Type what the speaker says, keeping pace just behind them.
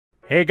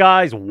Hey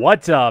guys,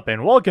 what's up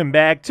and welcome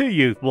back to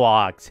Youth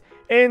Blox.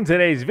 In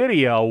today's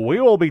video, we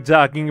will be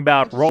talking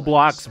about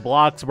Roblox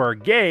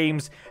Bloxburg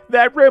games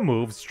that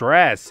remove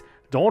stress.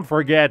 Don't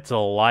forget to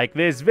like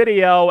this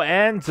video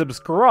and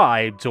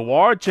subscribe to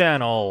our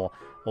channel.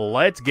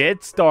 Let's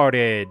get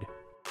started.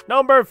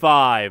 Number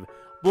 5.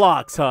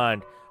 Blox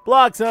Hunt.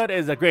 Blox Hunt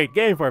is a great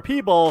game for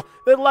people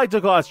that like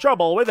to cause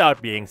trouble without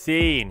being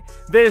seen.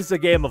 This is a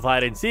game of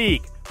hide and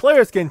seek.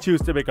 Players can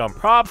choose to become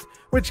props,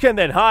 which can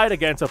then hide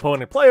against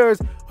opponent players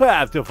who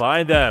have to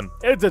find them.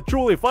 It's a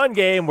truly fun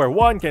game where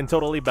one can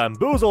totally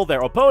bamboozle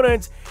their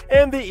opponents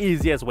in the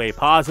easiest way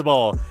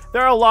possible.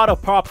 There are a lot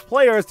of props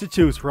players to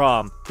choose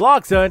from.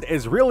 Blox Hunt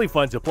is really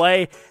fun to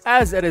play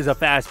as it is a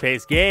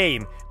fast-paced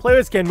game.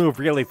 Players can move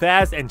really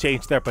fast and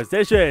change their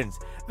positions.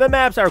 The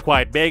maps are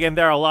quite big and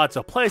there are lots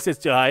of places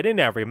to hide in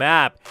every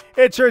map.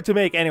 It's sure to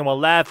make anyone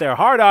laugh their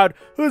heart out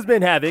who's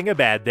been having a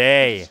bad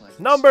day.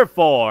 Number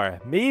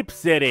 4. Meep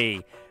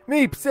City.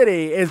 Meep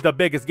City is the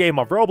biggest game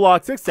of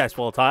Roblox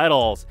successful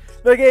titles.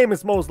 The game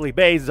is mostly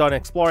based on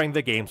exploring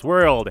the game's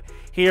world.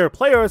 Here,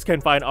 players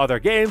can find other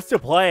games to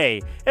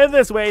play. In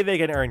this way, they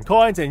can earn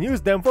coins and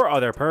use them for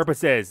other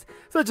purposes,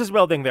 such as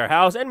building their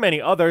house and many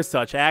other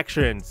such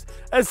actions.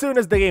 As soon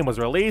as the game was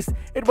released,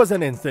 it was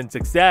an instant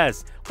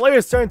success.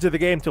 Players turned to the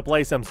game to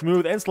play some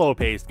smooth and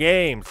slow-paced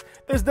games.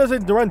 This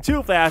doesn't run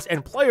too fast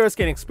and players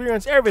can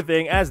experience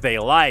everything as they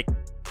like.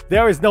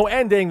 There is no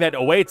ending that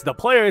awaits the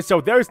players, so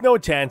there's no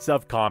chance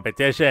of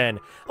competition.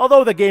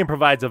 Although the game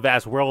provides a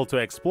vast world to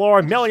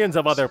explore, millions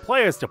of other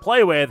players to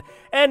play with,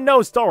 and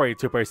no story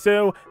to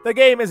pursue, the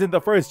game isn't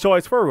the first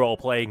choice for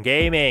role-playing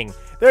gaming.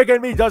 There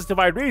can be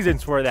justified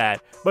reasons for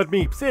that, but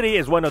Meep City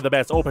is one of the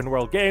best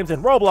open-world games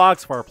in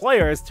Roblox for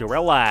players to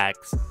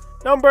relax.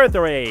 Number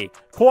 3.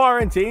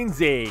 Quarantine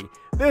Z.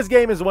 This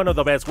game is one of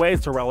the best ways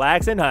to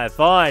relax and have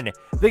fun.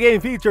 The game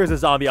features a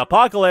zombie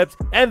apocalypse,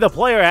 and the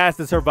player has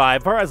to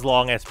survive for as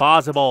long as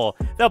possible.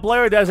 The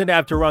player doesn't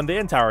have to run the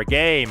entire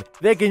game.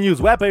 They can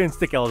use weapons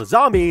to kill the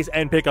zombies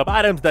and pick up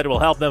items that will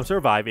help them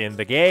survive in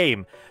the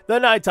game. The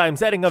nighttime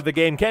setting of the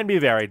game can be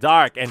very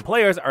dark, and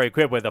players are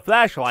equipped with a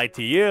flashlight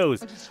to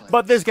use.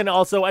 But this can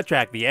also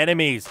attract the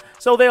enemies,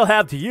 so they'll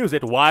have to use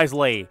it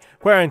wisely.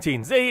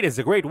 Quarantine Z is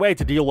a great way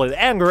to deal with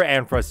anger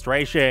and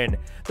frustration.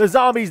 The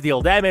zombies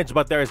deal damage,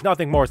 but there is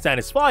nothing more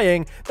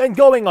satisfying than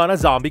going on a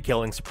zombie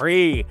killing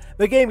spree.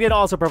 The game can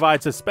also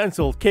provide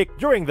suspenseful kick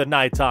during the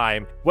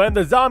nighttime, when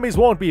the zombies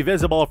won't be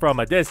visible from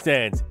a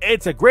distance.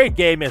 It's a great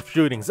game if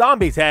shooting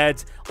zombies'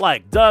 heads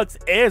like ducks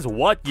is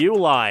what you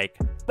like.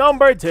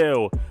 Number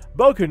 2.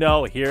 Boku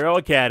no Hero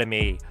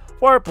Academy.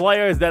 For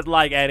players that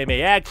like anime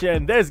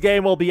action, this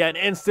game will be an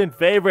instant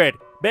favorite.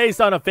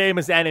 Based on a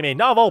famous anime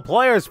novel,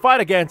 players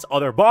fight against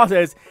other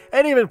bosses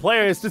and even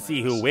players to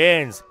see who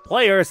wins.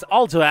 Players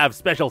also have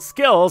special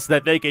skills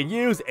that they can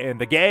use in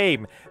the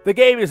game. The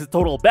game is a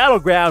total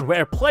battleground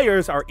where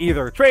players are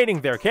either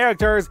training their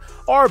characters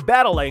or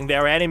battling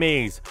their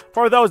enemies.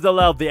 For those that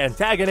love the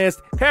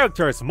antagonist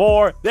characters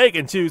more, they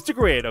can choose to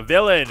create a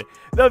villain.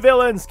 The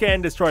villains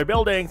can destroy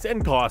buildings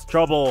and cause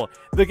trouble.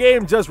 The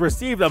game just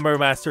received a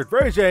remastered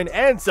version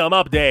and some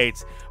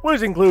updates,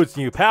 which includes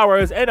new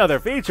powers and other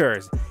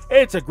features.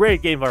 It's a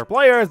great game for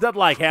players that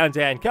like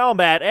hand-to-hand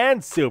combat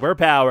and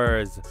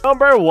superpowers.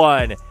 Number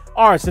 1.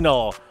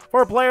 Arsenal.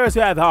 For players who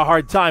have a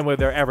hard time with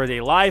their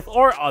everyday life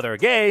or other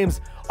games,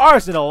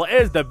 Arsenal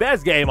is the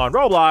best game on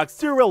Roblox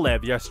to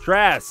relieve your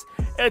stress.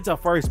 It's a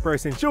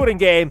first-person shooting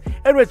game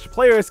in which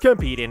players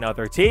compete in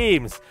other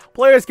teams.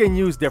 Players can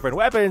use different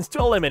weapons to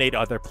eliminate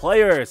other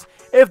players.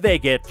 If they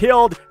get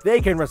killed,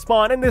 they can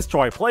respawn and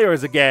destroy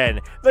players again.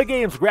 The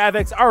game's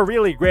graphics are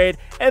really great,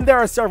 and there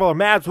are several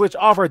maps which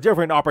offer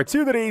different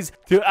opportunities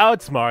to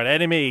outsmart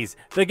enemies.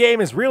 The game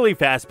is really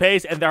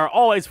fast-paced and there are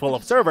always full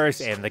of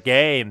servers in the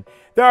game.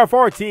 There are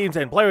 4 teams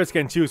and players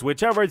can choose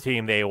whichever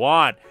team they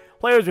want.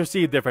 Players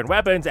receive different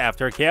weapons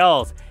after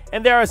kills,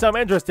 and there are some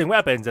interesting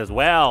weapons as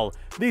well.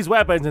 These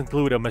weapons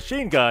include a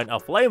machine gun, a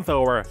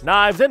flamethrower,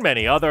 knives, and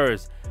many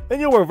others. The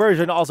newer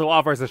version also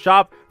offers a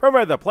shop from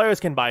where the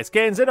players can buy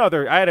skins and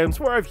other items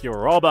for a few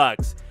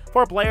Robux.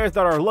 For players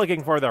that are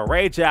looking for the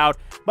rage out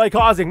by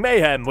causing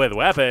mayhem with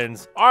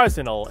weapons,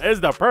 Arsenal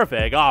is the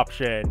perfect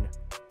option.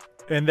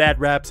 And that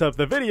wraps up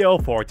the video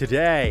for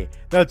today.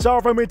 That's all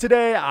from me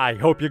today. I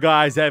hope you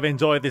guys have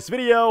enjoyed this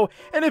video,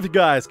 and if you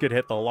guys could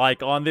hit the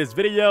like on this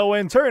video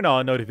and turn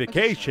on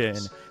notification,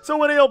 so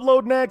when I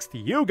upload next,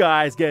 you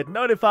guys get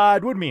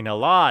notified would mean a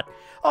lot.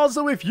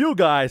 Also, if you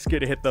guys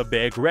could hit the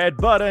big red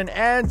button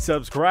and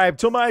subscribe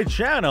to my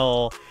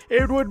channel,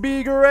 it would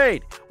be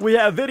great. We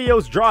have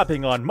videos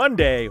dropping on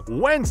Monday,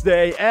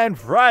 Wednesday, and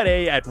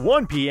Friday at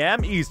 1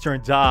 PM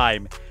Eastern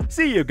Time.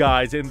 See you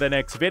guys in the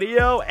next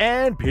video,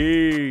 and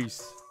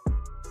peace!